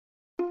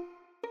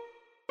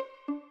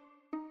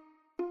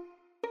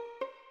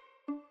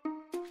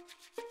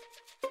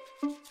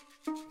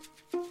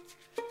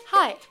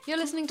Hi, you're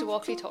listening to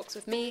Walkley Talks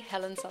with me,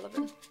 Helen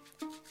Sullivan.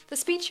 The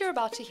speech you're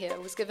about to hear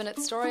was given at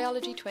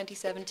Storyology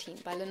 2017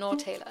 by Lenore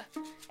Taylor,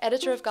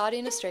 editor of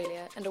Guardian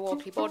Australia and a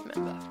Walkley board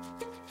member.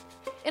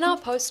 In our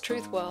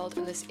post-truth world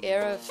and this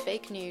era of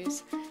fake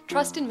news,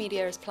 trust in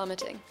media is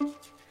plummeting.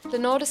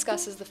 Lenore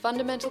discusses the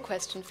fundamental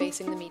question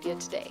facing the media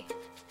today.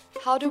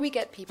 How do we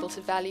get people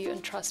to value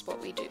and trust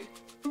what we do?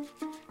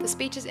 The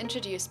speech is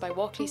introduced by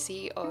Walkley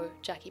CEO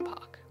Jackie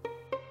Park.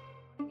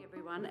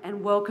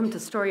 And welcome to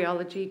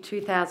Storyology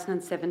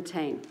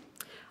 2017.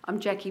 I'm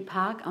Jackie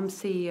Park, I'm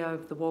CEO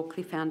of the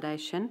Walkley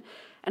Foundation,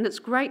 and it's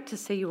great to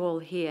see you all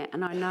here,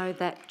 and I know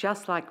that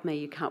just like me,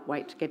 you can't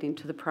wait to get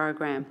into the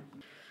program.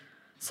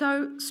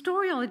 So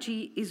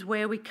Storyology is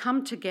where we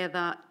come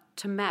together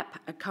to map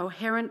a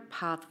coherent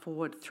path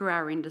forward through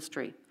our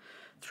industry,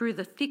 through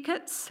the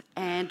thickets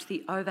and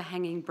the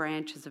overhanging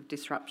branches of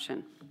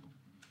disruption.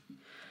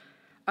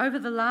 Over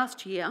the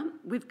last year,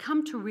 we've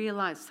come to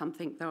realise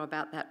something, though,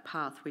 about that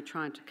path we're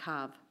trying to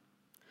carve.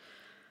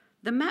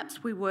 The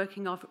maps we're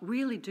working off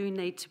really do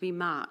need to be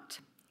marked.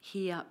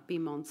 Here be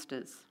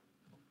monsters.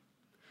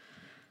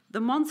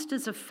 The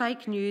monsters of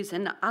fake news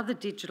and other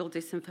digital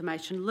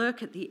disinformation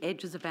lurk at the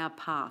edges of our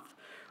path,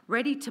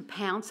 ready to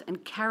pounce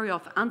and carry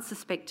off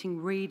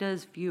unsuspecting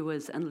readers,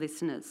 viewers and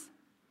listeners.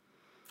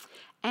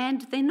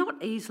 And they're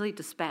not easily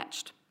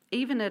dispatched,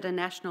 even at a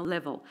national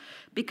level,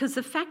 because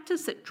the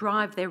factors that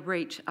drive their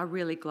reach are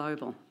really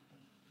global.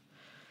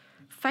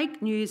 Fake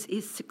news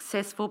is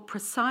successful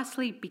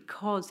precisely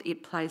because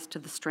it plays to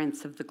the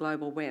strengths of the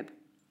global web.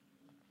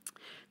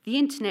 The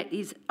internet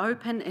is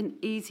open and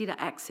easy to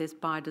access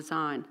by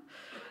design.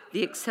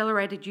 The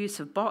accelerated use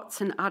of bots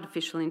and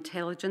artificial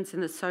intelligence in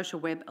the social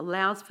web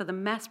allows for the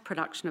mass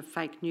production of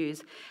fake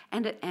news,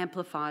 and it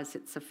amplifies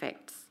its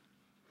effects.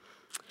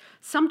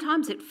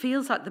 Sometimes it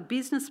feels like the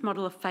business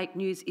model of fake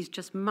news is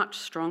just much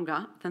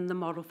stronger than the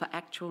model for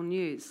actual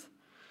news.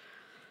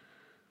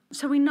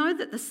 So we know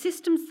that the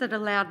systems that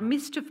allowed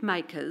mischief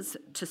makers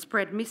to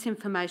spread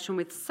misinformation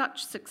with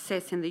such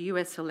success in the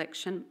US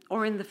election,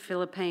 or in the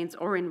Philippines,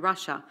 or in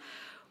Russia,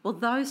 well,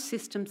 those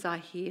systems are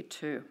here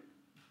too.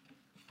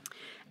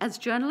 As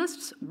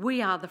journalists,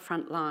 we are the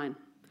front line,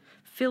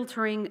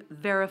 filtering,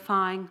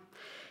 verifying.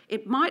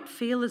 It might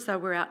feel as though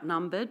we're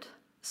outnumbered,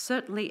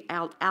 certainly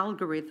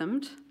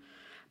out-algorithmed,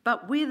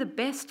 but we're the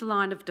best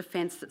line of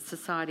defence that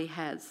society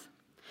has,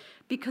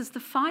 because the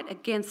fight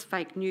against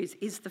fake news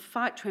is the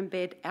fight to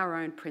embed our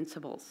own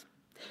principles.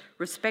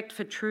 Respect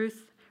for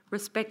truth,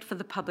 respect for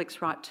the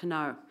public's right to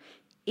know,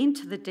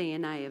 into the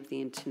DNA of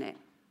the internet.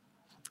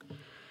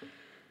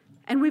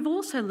 And we've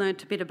also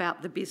learnt a bit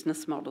about the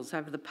business models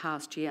over the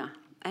past year,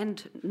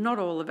 and not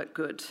all of it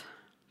good.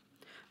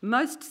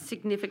 Most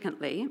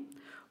significantly,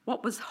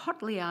 what was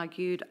hotly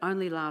argued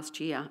only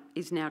last year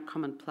is now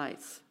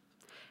commonplace.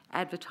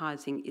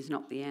 Advertising is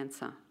not the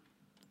answer.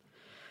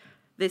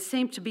 There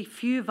seem to be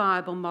few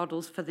viable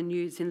models for the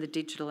news in the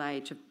digital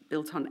age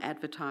built on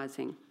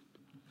advertising.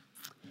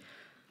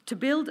 To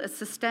build a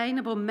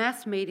sustainable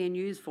mass media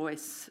news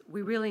voice,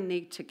 we really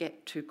need to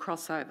get to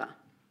crossover.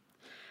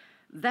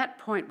 That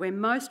point where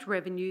most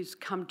revenues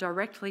come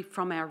directly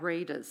from our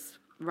readers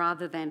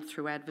rather than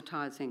through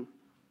advertising.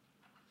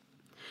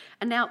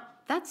 And now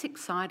that's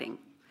exciting.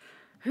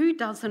 Who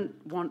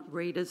doesn't want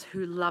readers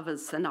who love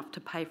us enough to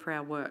pay for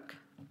our work?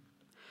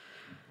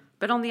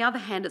 But on the other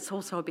hand, it's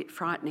also a bit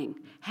frightening.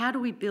 How do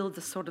we build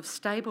the sort of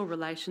stable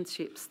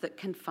relationships that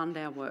can fund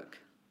our work?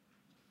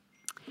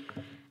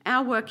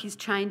 Our work is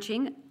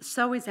changing,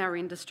 so is our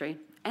industry.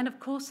 And of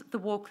course, the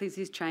Walkleys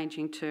is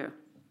changing too.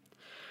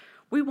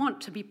 We want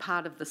to be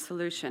part of the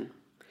solution.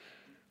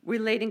 We're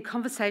leading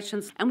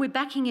conversations and we're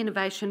backing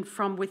innovation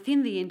from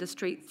within the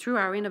industry through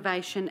our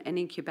innovation and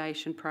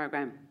incubation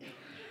program.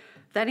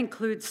 That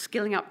includes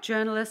skilling up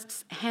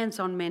journalists,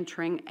 hands-on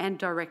mentoring and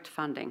direct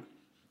funding.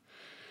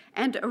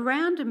 And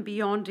around and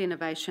beyond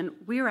innovation,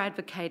 we're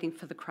advocating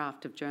for the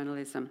craft of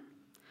journalism.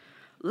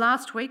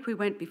 Last week, we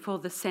went before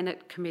the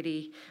Senate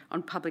Committee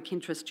on Public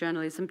Interest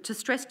Journalism to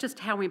stress just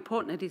how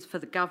important it is for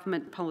the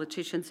government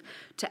politicians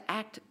to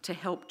act to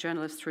help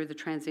journalists through the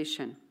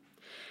transition.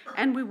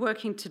 And we're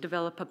working to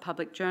develop a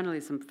public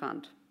journalism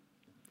fund.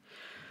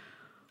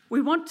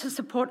 We want to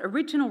support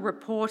original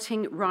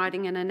reporting,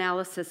 writing and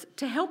analysis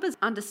to help us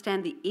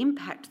understand the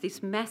impact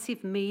this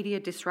massive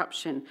media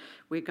disruption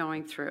we're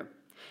going through,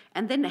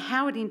 and then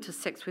how it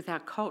intersects with our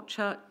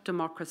culture,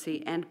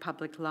 democracy and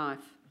public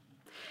life.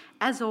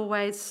 As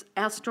always,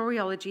 our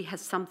Storyology has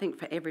something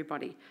for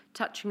everybody,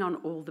 touching on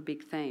all the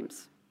big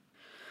themes.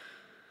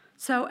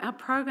 So our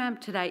program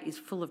today is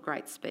full of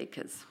great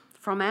speakers,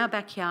 from our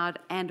backyard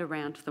and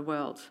around the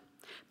world.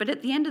 But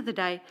at the end of the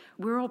day,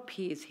 we're all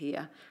peers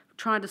here,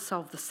 trying to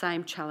solve the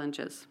same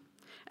challenges.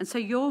 And so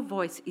your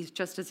voice is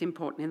just as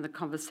important in the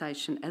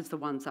conversation as the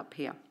ones up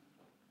here.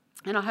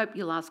 And I hope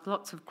you'll ask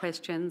lots of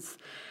questions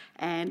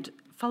and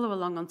follow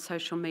along on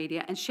social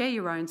media and share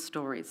your own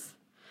stories.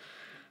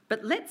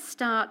 But let's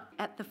start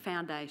at the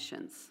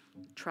foundations.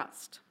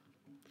 Trust.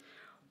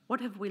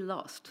 What have we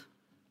lost?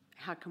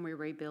 How can we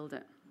rebuild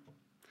it?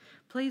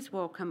 Please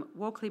welcome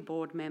Walkley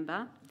board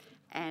member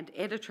and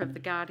editor of The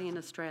Guardian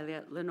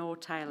Australia, Lenore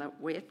Taylor,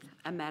 with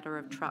A Matter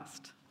of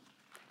Trust.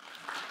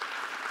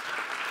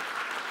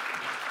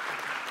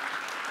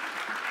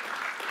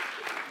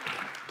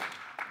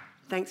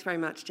 Thanks very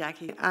much,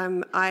 Jackie.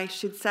 I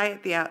should say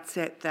at the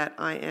outset that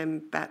I am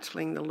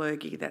battling the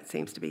lurgy that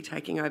seems to be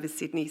taking over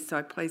Sydney,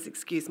 so please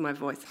excuse my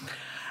voice.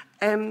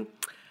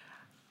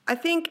 I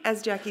think,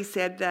 as Jackie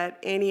said, that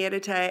any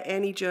editor,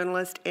 any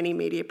journalist, any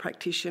media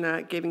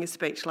practitioner giving a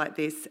speech like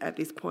this at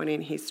this point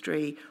in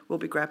history will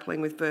be grappling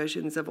with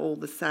versions of all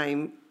the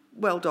same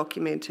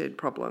well-documented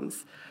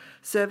problems.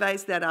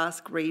 Surveys that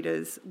ask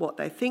readers what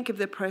they think of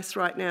the press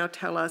right now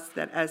tell us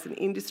that as an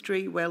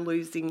industry, we're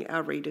losing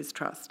our readers'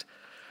 trust.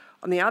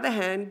 On the other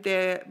hand,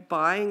 they're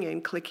buying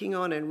and clicking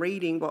on and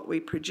reading what we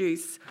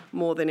produce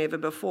more than ever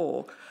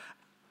before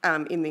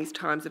in these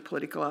times of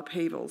political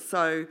upheaval.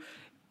 So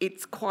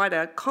it's quite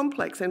a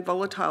complex and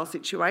volatile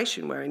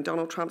situation wherein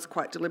Donald Trump's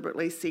quite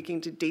deliberately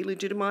seeking to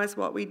delegitimise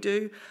what we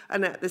do,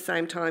 and at the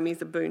same time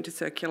he's a boon to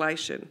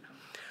circulation.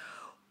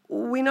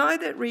 We know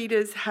that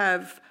readers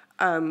have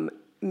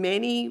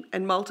many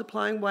and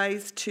multiplying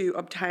ways to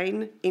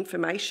obtain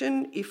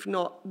information, if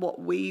not what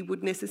we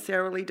would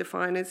necessarily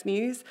define as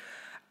news.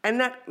 And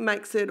that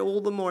makes it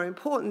all the more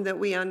important that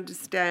we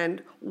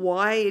understand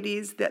why it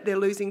is that they're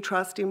losing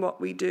trust in what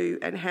we do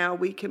and how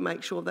we can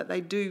make sure that they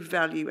do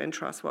value and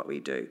trust what we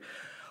do.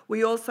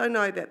 We also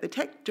know that the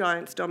tech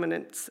giants'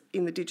 dominance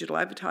in the digital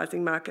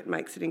advertising market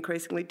makes it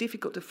increasingly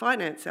difficult to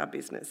finance our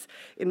business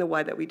in the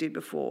way that we did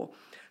before.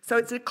 So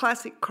it's a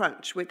classic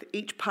crunch, with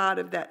each part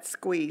of that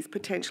squeeze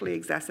potentially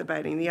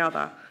exacerbating the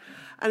other.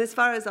 And as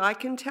far as I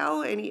can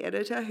tell, any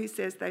editor who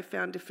says they've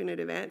found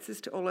definitive answers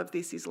to all of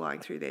this is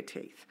lying through their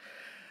teeth.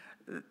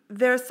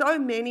 There are so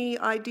many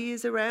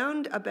ideas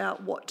around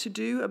about what to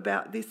do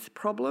about this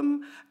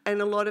problem,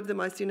 and a lot of the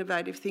most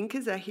innovative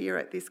thinkers are here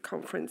at this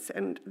conference,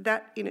 and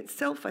that in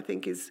itself, I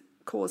think, is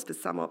cause for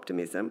some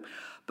optimism.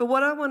 But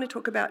what I want to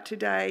talk about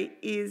today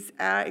is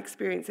our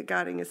experience at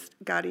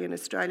Guardian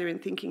Australia in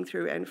thinking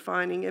through and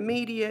finding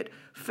immediate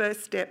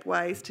first step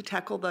ways to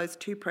tackle those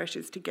two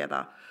pressures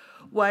together.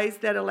 Ways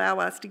that allow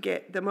us to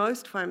get the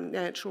most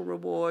financial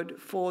reward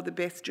for the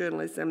best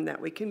journalism that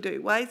we can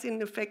do. Ways,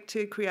 in effect,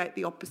 to create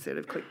the opposite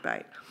of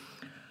clickbait.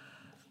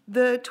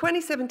 The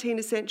 2017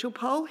 Essential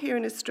poll here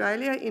in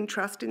Australia in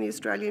trust in the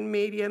Australian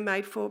media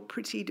made for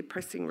pretty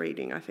depressing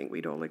reading, I think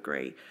we'd all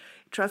agree.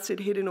 Trust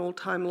had hit an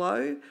all-time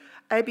low.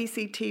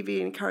 ABC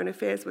TV and Current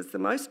Affairs was the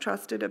most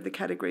trusted of the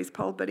categories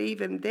polled, but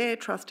even their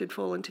trust had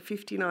fallen to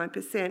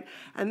 59%,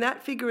 and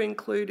that figure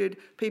included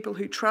people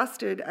who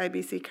trusted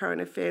ABC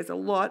Current Affairs a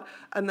lot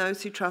and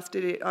those who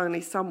trusted it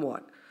only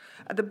somewhat.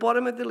 At the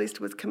bottom of the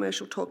list was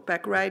commercial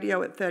talkback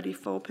radio at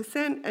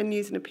 34% and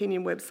news and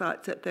opinion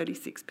websites at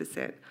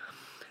 36%.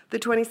 The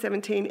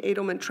 2017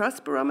 Edelman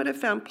Trust Barometer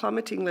found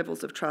plummeting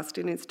levels of trust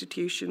in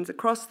institutions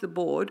across the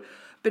board,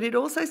 but it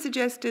also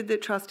suggested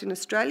that trust in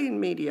Australian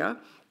media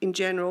in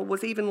general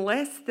was even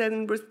less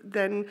than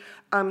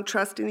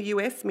trust in the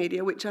US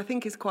media, which I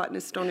think is quite an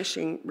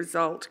astonishing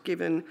result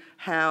given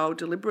how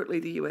deliberately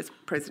the US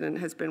president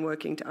has been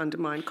working to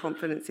undermine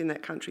confidence in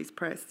that country's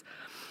press.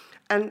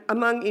 And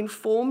among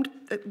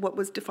what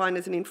was defined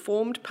as an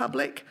informed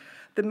public,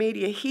 the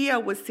media here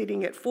was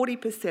sitting at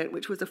 40%,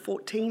 which was a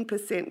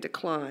 14%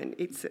 decline,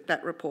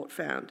 that report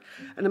found.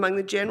 And among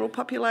the general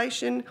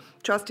population,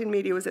 trust in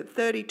media was at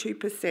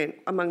 32%,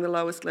 among the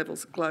lowest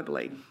levels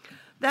globally.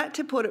 That,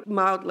 to put it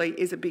mildly,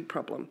 is a big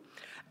problem.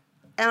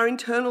 Our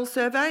internal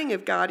surveying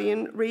of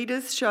Guardian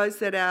readers shows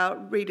that our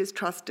readers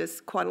trust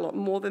us quite a lot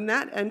more than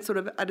that, and sort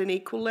of at an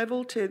equal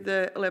level to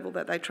the level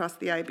that they trust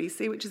the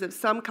ABC, which is of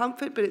some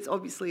comfort, but it's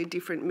obviously a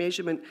different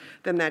measurement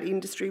than that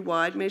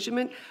industry-wide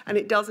measurement, and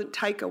it doesn't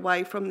take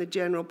away from the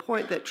general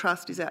point that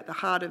trust is at the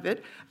heart of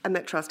it and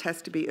that trust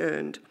has to be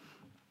earned.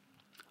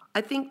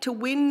 I think to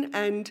win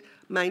and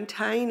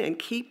maintain and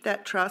keep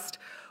that trust,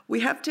 we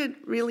have to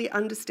really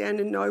understand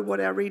and know what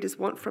our readers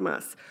want from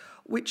us,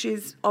 which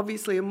is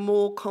obviously a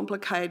more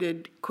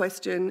complicated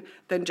question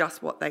than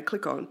just what they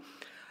click on.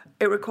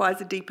 It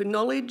requires a deeper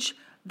knowledge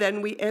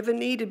than we ever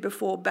needed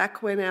before,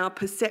 back when our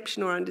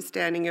perception or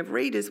understanding of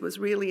readers was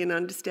really an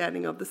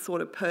understanding of the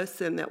sort of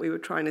person that we were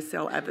trying to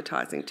sell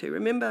advertising to.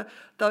 Remember,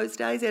 those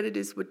days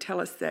editors would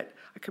tell us that,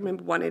 I can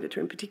remember one editor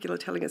in particular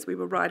telling us we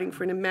were writing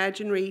for an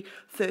imaginary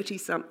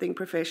 30-something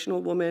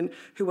professional woman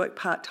who worked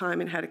part-time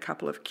and had a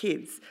couple of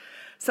kids.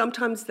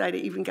 Sometimes they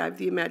even gave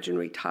the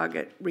imaginary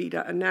target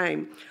reader a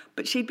name.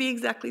 But she'd be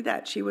exactly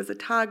that. She was a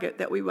target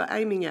that we were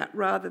aiming at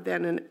rather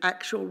than an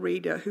actual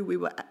reader who we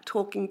were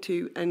talking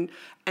to and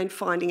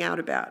finding out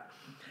about.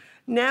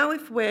 Now,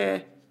 if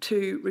we're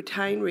to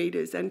retain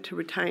readers and to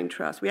retain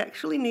trust, we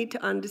actually need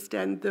to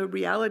understand the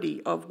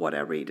reality of what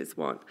our readers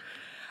want.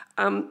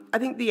 I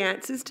think the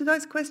answers to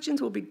those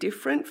questions will be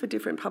different for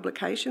different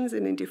publications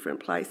and in different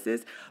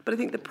places, but I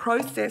think the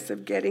process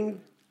of getting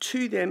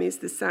to them is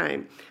the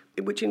same,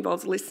 which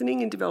involves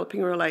listening and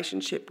developing a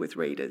relationship with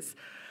readers.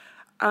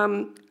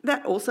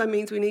 That also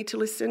means we need to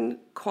listen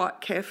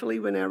quite carefully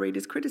when our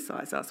readers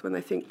criticise us, when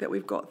they think that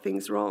we've got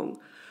things wrong.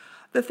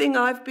 The thing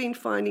I've been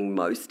finding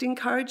most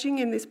encouraging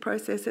in this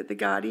process at The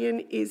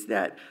Guardian is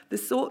that the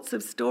sorts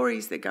of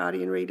stories that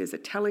Guardian readers are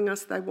telling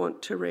us they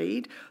want to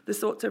read, the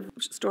sorts of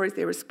stories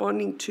they're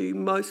responding to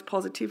most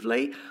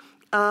positively,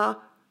 are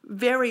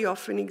very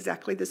often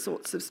exactly the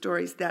sorts of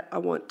stories that I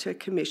want to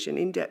commission: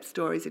 in-depth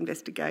stories,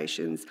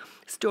 investigations,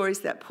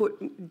 stories that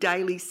put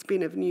daily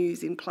spin of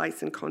news in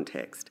place and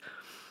context.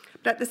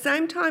 But at the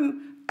same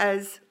time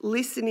as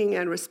listening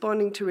and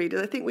responding to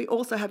readers, I think we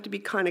also have to be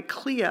kind of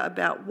clear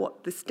about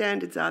what the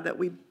standards are that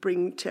we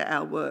bring to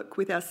our work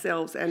with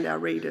ourselves and our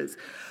readers,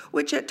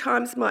 which at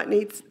times might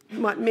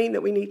mean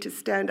that we need to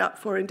stand up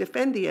for and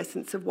defend the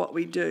essence of what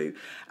we do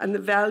and the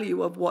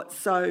value of what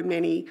so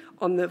many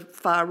on the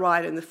far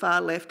right and the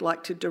far left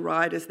like to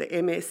deride as the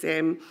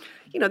MSM.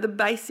 You know, the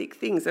basic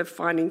things of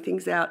finding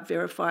things out,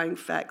 verifying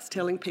facts,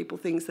 telling people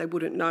things they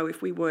wouldn't know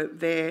if we weren't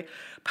there,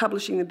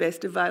 publishing the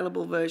best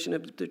available version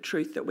of the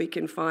truth that we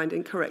can find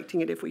and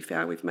correcting it if we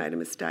found we've made a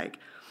mistake.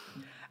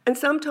 And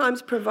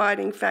sometimes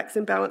providing facts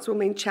and balance will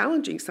mean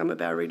challenging some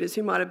of our readers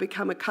who might have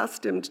become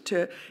accustomed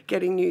to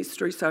getting news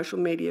through social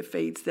media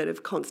feeds that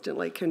have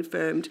constantly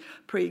confirmed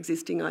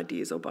pre-existing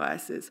ideas or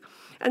biases.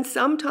 And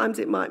sometimes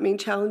it might mean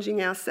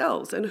challenging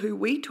ourselves and who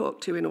we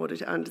talk to in order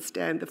to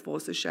understand the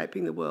forces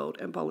shaping the world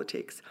and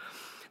politics.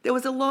 There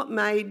was a lot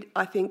made,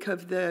 I think,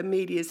 of the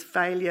media's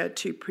failure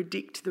to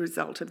predict the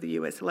result of the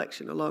US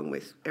election, along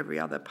with every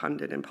other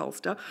pundit and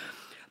pollster.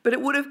 But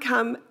it would have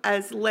come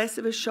as less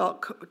of a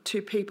shock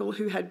to people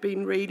who had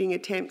been reading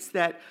attempts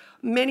that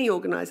many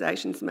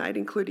organisations made,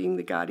 including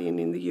The Guardian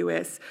in the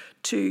US,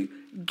 to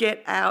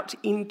get out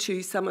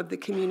into some of the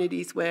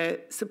communities where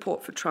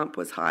support for Trump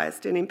was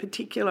highest. And in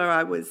particular,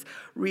 I was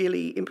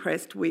really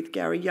impressed with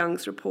Gary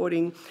Young's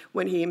reporting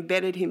when he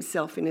embedded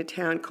himself in a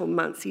town called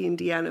Muncie,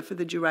 Indiana, for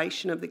the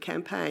duration of the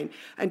campaign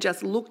and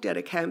just looked at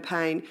a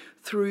campaign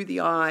through the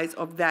eyes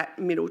of that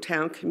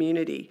Middletown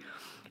community.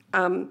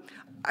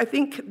 I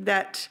think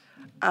that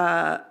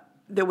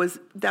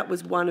that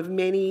was one of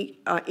many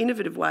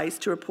innovative ways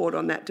to report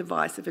on that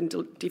divisive and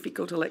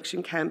difficult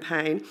election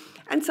campaign.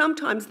 And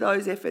sometimes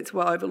those efforts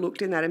were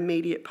overlooked in that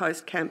immediate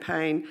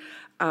post-campaign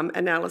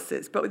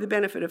analysis. But with the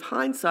benefit of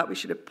hindsight, we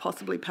should have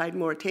possibly paid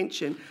more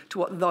attention to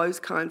what those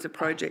kinds of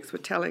projects were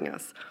telling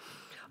us.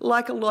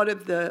 Like a lot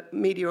of the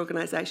media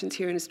organisations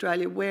here in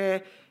Australia,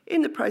 we're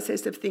in the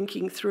process of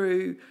thinking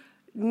through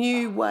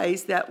new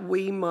ways that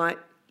we might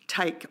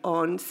take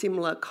on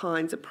similar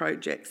kinds of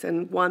projects.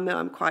 And one that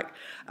I'm quite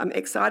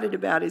excited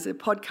about is a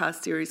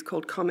podcast series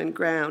called Common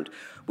Ground,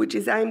 which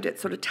is aimed at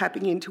sort of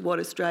tapping into what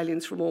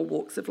Australians from all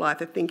walks of life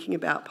are thinking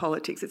about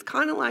politics. It's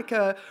kind of like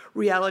a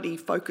reality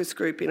focus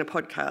group in a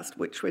podcast,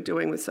 which we're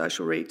doing with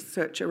social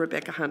researcher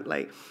Rebecca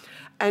Huntley.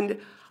 And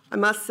I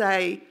must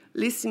say,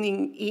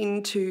 listening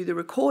into the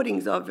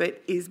recordings of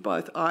it is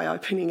both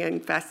eye-opening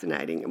and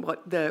fascinating, and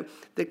what the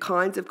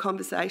kinds of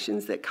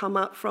conversations that come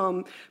up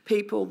from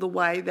people, the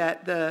way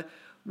that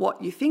what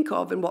you think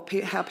of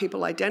and how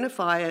people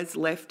identify as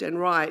left and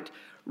right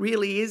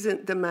really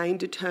isn't the main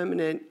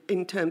determinant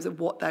in terms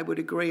of what they would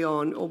agree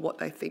on or what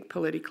they think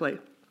politically.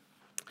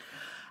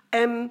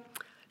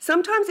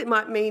 Sometimes it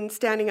might mean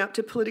standing up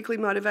to politically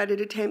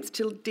motivated attempts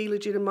to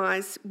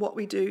delegitimise what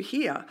we do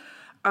here.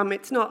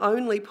 It's not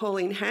only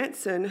Pauline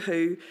Hanson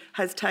who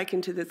has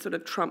taken to the sort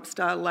of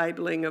Trump-style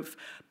labelling of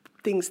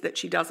things that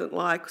she doesn't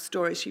like,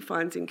 stories she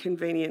finds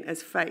inconvenient,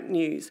 as fake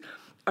news.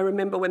 I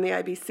remember when the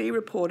ABC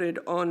reported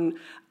on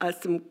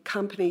some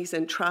companies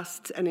and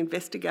trusts and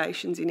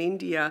investigations in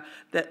India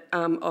that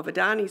of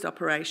Adani's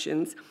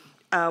operations,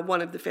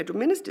 one of the federal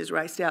ministers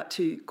raced out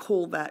to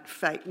call that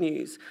fake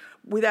news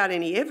without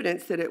any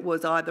evidence that it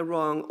was either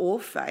wrong or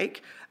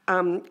fake.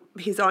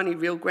 His only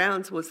real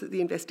grounds was that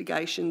the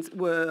investigations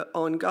were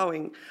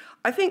ongoing.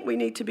 I think we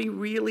need to be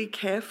really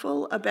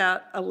careful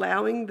about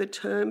allowing the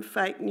term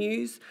fake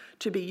news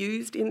to be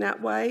used in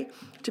that way,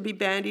 to be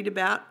bandied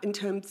about in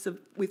terms of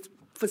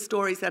for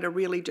stories that are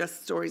really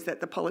just stories that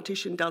the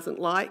politician doesn't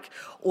like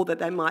or that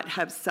they might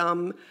have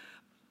some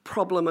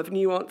problem of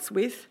nuance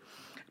with.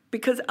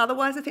 Because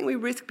otherwise I think we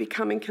risk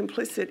becoming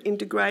complicit in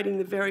degrading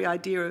the very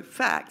idea of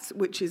facts,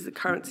 which is the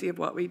currency of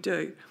what we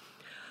do.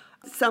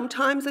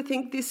 Sometimes I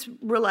think this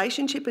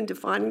relationship and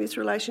defining this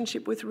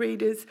relationship with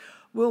readers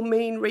will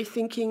mean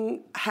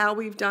rethinking how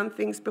we've done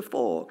things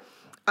before.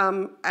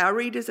 Our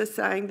readers are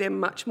saying they're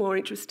much more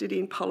interested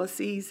in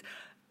policies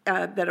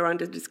that are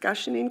under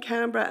discussion in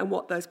Canberra and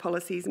what those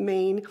policies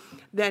mean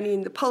than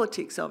in the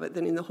politics of it,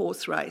 than in the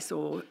horse race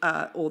or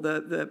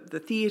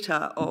the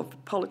theatre of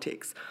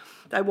politics.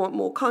 They want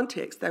more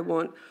context. They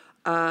want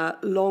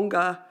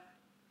longer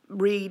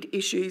read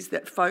issues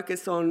that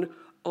focus on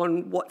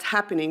what's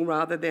happening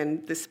rather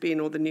than the spin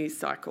or the news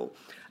cycle.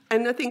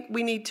 And I think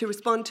we need to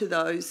respond to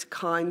those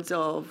kinds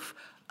of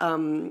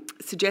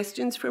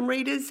suggestions from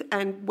readers,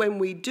 and when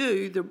we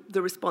do,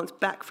 the response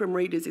back from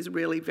readers is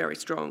really very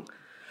strong.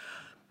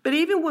 But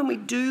even when we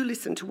do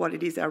listen to what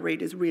it is our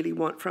readers really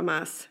want from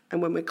us,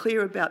 and when we're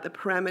clear about the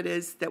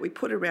parameters that we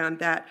put around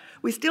that,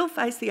 we still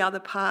face the other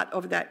part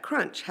of that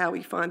crunch, how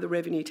we find the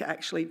revenue to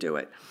actually do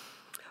it.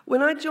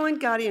 When I joined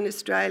Guardian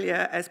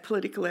Australia as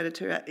political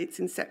editor at its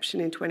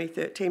inception in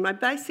 2013, my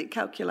basic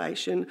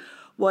calculation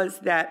was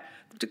that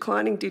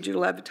declining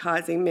digital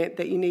advertising meant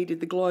that you needed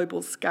the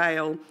global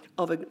scale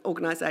of an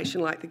organisation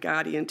like The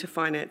Guardian to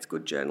finance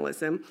good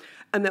journalism,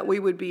 and that we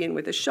would be in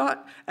with a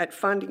shot at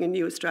funding a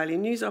new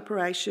Australian news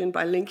operation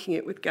by linking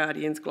it with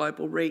Guardian's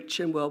global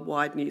reach and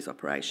worldwide news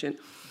operation.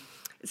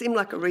 It seemed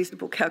like a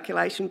reasonable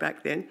calculation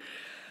back then.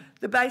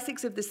 The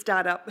basics of the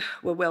startup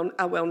are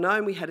well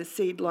known. We had a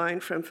seed loan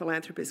from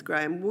philanthropist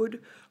Graham Wood.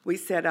 We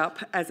set up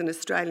as an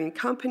Australian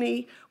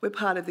company. We're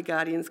part of the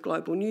Guardian's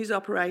global news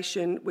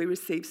operation. We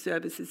receive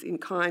services in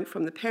kind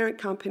from the parent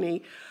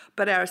company,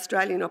 but our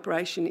Australian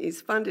operation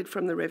is funded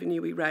from the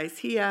revenue we raise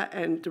here,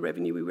 and the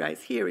revenue we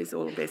raise here is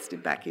all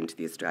invested back into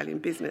the Australian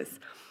business.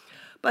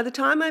 By the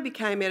time I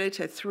became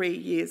editor 3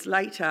 years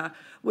later,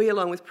 we,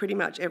 along with pretty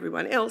much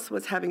everyone else,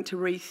 was having to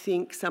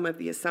rethink some of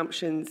the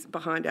assumptions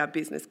behind our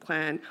business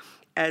plan,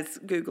 as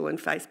Google and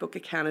Facebook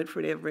accounted for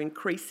an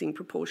ever-increasing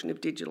proportion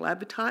of digital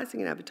advertising,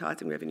 and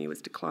advertising revenue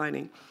was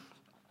declining.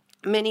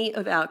 Many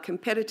of our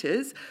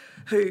competitors,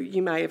 who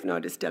you may have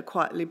noticed are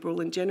quite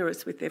liberal and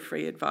generous with their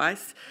free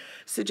advice,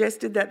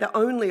 suggested that the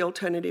only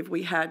alternative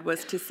we had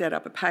was to set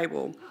up a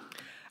paywall.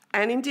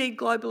 And indeed,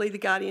 globally, The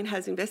Guardian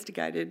has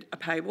investigated a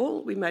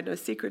paywall. We've made no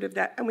secret of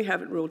that, and we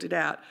haven't ruled it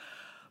out.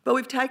 But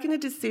we've taken a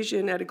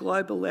decision at a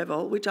global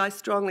level, which I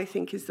strongly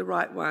think is the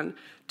right one,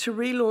 to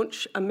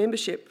relaunch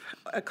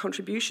a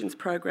contributions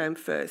program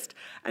first,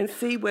 and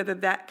see whether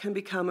that can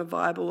become a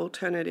viable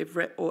alternative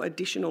or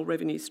additional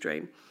revenue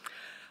stream.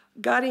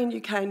 Guardian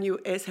UK and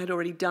US had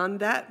already done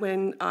that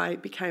when I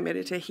became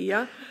editor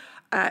here,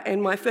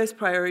 and my first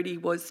priority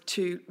was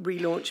to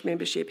relaunch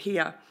membership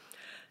here.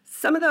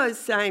 Some of those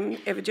same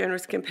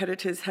ever-generous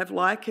competitors have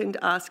likened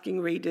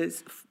asking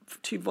readers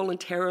to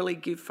voluntarily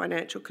give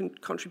financial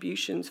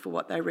contributions for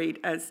what they read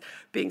as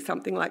being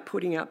something like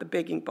putting out the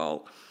begging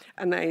bowl,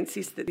 and they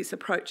insist that this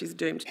approach is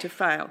doomed to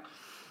fail.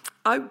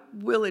 I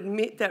will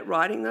admit that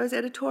writing those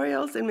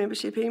editorials and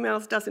membership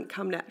emails doesn't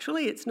come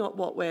naturally. It's not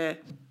what we're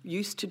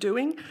used to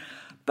doing.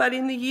 But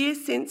in the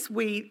years since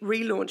we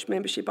relaunched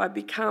membership, I've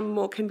become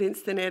more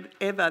convinced than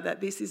ever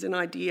that this is an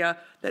idea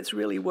that's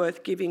really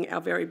worth giving our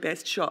very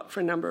best shot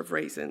for a number of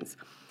reasons.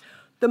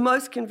 The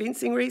most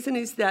convincing reason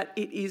is that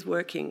it is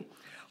working.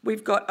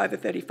 We've got over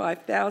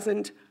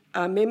 35,000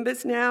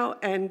 members now,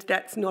 and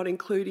that's not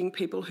including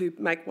people who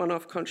make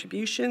one-off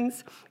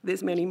contributions.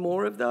 There's many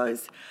more of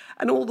those.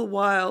 And all the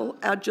while,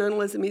 our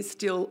journalism is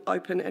still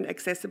open and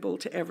accessible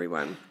to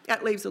everyone.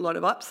 That leaves a lot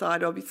of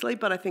upside, obviously,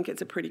 but I think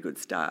it's a pretty good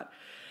start.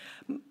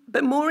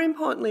 But more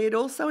importantly, it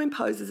also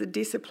imposes a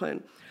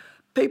discipline.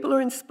 People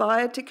are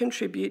inspired to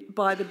contribute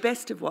by the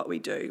best of what we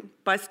do,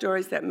 by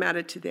stories that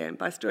matter to them,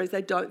 by stories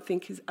they don't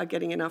think are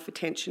getting enough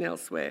attention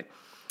elsewhere.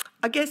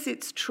 I guess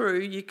it's true,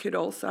 you could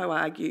also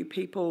argue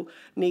people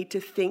need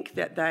to think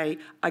that they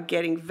are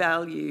getting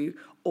value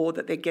or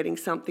that they're getting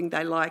something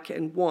they like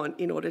and want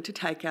in order to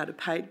take out a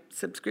paid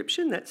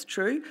subscription. That's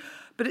true.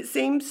 But it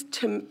seems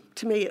to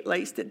me at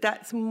least that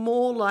that's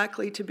more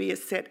likely to be a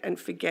set and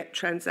forget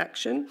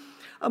transaction,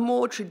 a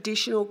more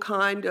traditional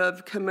kind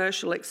of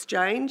commercial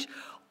exchange,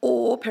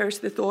 or, perish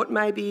the thought,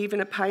 maybe even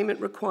a payment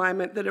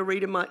requirement that a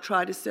reader might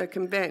try to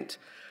circumvent,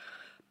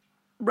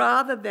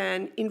 rather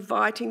than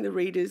inviting the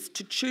readers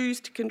to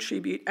choose to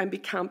contribute and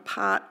become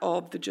part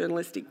of the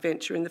journalistic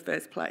venture in the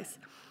first place.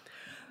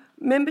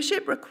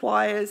 Membership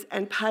requires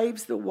and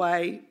paves the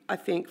way, I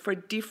think, for a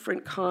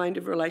different kind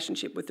of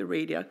relationship with the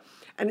reader,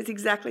 and it's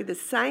exactly the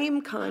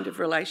same kind of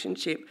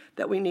relationship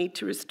that we need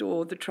to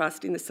restore the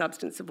trust in the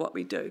substance of what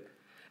we do.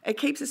 It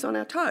keeps us on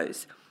our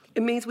toes.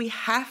 It means we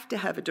have to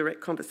have a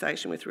direct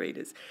conversation with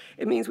readers.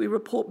 It means we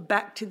report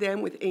back to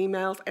them with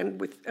emails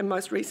and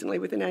most recently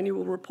with an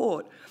annual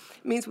report.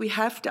 It means we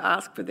have to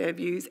ask for their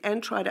views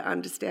and try to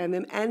understand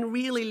them and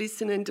really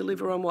listen and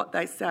deliver on what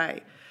they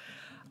say.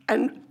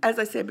 And as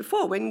I said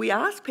before, when we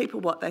ask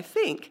people what they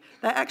think,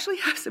 they actually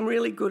have some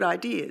really good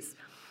ideas.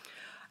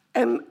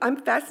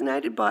 I'm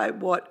fascinated by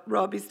what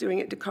Rob is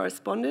doing at The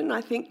Correspondent.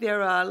 I think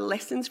there are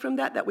lessons from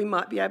that we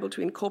might be able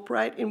to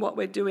incorporate in what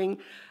we're doing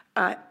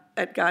at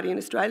Guardian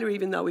Australia,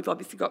 even though we've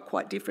obviously got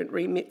quite different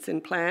remits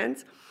and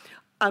plans.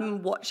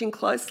 I'm watching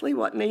closely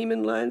what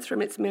Neiman learns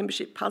from its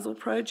membership puzzle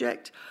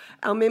project.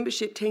 Our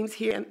membership teams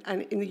here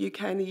and in the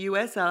UK and the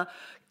US are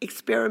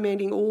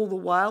experimenting all the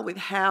while with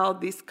how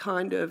this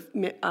kind of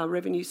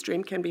revenue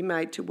stream can be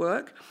made to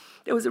work.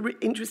 There was an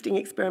interesting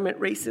experiment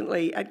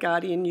recently at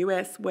Guardian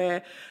US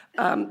where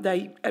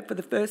they, for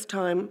the first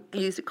time,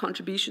 used a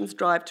contributions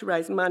drive to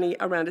raise money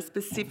around a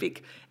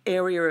specific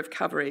area of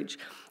coverage.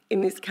 In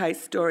this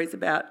case, stories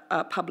about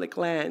public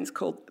lands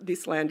called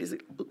This Land Is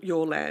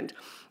Your Land.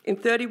 In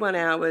 31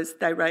 hours,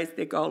 they raised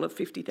their goal of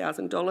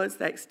 $50,000.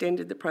 They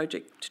extended the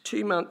project to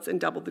 2 months and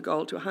doubled the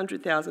goal to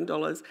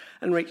 $100,000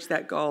 and reached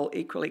that goal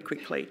equally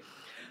quickly.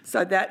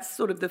 So that's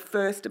sort of the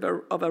first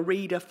of a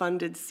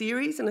reader-funded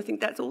series, and I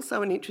think that's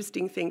also an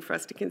interesting thing for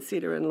us to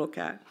consider and look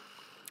at.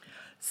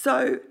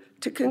 So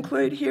to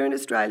conclude, here in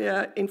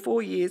Australia, in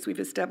 4 years, we've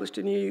established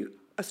a new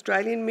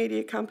Australian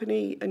media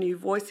company, a new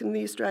voice in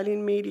the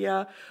Australian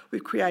media.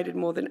 We've created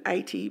more than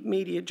 80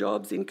 media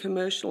jobs in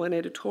commercial and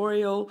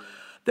editorial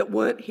that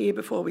weren't here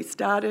before we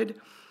started.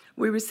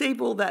 We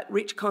receive all that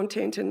rich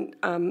content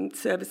and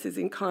services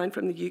in kind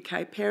from the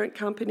UK parent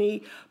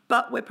company,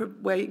 but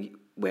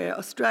we're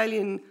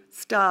Australian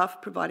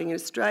staff providing an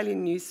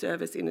Australian news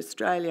service in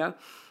Australia.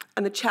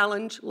 And the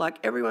challenge, like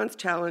everyone's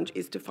challenge,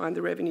 is to find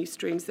the revenue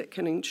streams that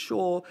can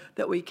ensure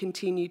that we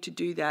continue to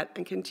do that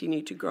and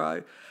continue to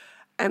grow.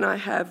 And I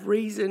have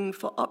reason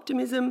for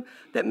optimism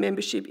that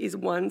membership is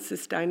one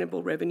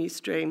sustainable revenue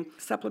stream,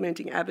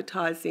 supplementing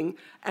advertising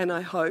and,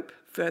 I hope,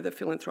 further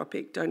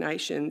philanthropic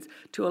donations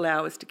to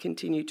allow us to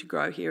continue to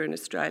grow here in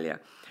Australia.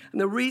 And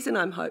the reason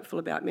I'm hopeful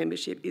about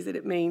membership is that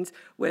it means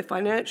we're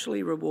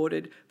financially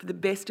rewarded for the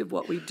best of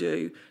what we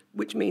do,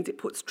 which means it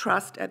puts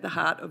trust at the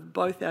heart of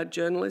both our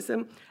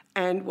journalism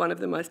and one of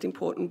the most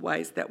important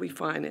ways that we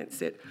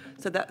finance it.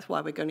 So that's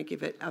why we're going to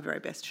give it our very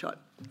best shot.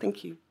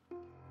 Thank you.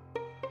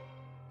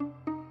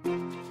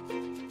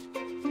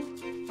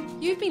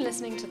 You've been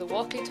listening to the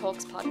Walkley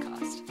Talks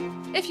podcast.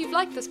 If you've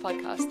liked this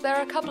podcast, there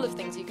are a couple of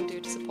things you can do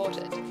to support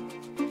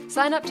it.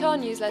 Sign up to our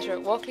newsletter at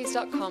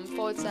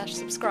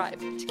walkleys.com/subscribe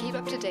to keep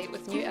up to date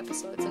with new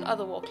episodes and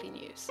other Walkley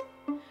news.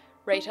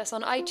 Rate us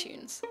on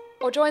iTunes,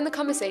 or join the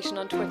conversation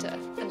on Twitter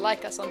and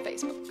like us on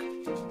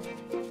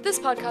Facebook. This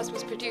podcast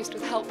was produced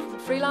with help from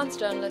freelance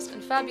journalist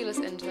and fabulous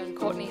intern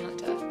Courtney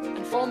Hunter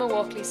and former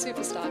Walkley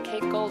superstar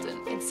Kate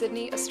Golden in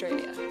Sydney,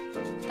 Australia.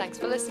 Thanks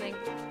for listening.